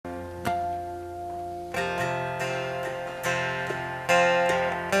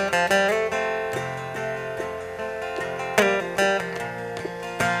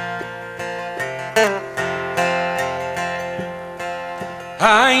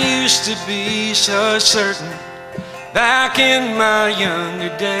used to be so certain back in my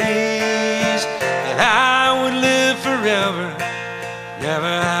younger days that I would live forever, never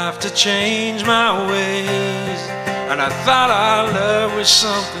have to change my ways. And I thought our love was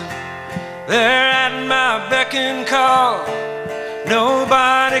something there at my beck and call.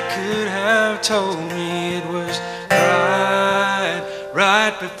 Nobody could have told me it was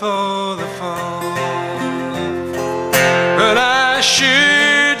right before the fall. But I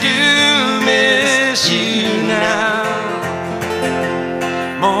sure do miss you now,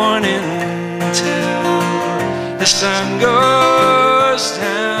 morning till the sun goes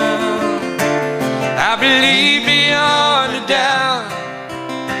down. I believe beyond a doubt,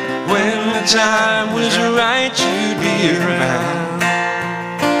 when the time was right you'd be around.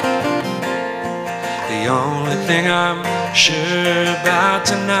 The only thing I'm sure about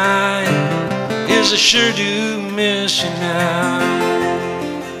tonight is I sure do miss you now.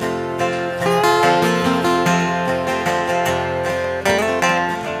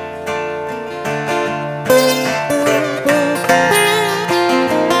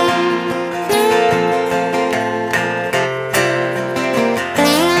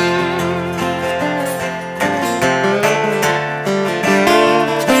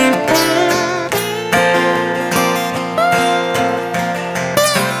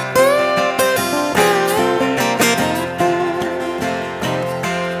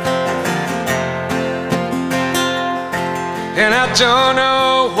 And I don't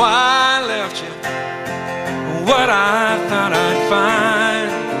know why I left you, what I thought I'd find.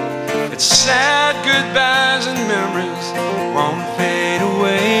 It's sad goodbyes and memories won't fade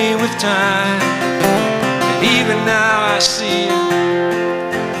away with time. And even now I see you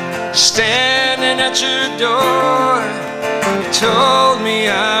standing at your door. You told me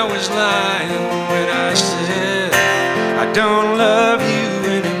I was lying when I said I don't love you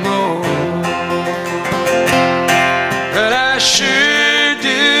anymore. But I sure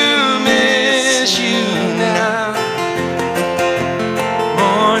do miss you now,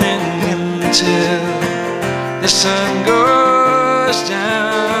 morning until the sun goes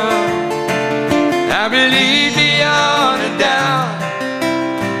down. I believe beyond a doubt,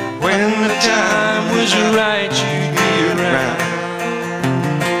 when the time was right you'd be around.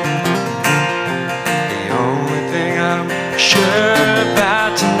 The only thing I'm sure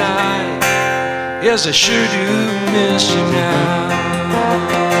about tonight is I sure do miss you now.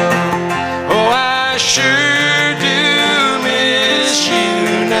 Oh, I sure do miss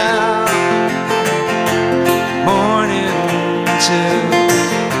you now, morning till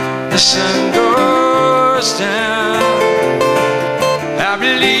the sun goes down. I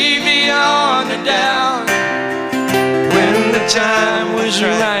believe beyond a doubt, when the time was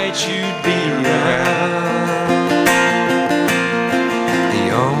right you'd be around. The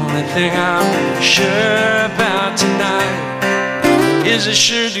only thing I'm sure about tonight is I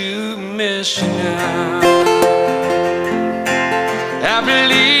sure do miss you now. I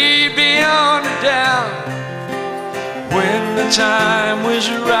believe beyond a doubt, when the time was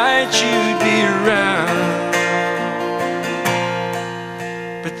right you'd be around.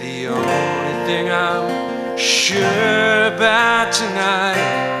 But the only thing I'm sure about tonight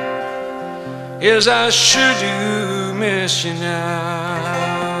is I sure do miss you now.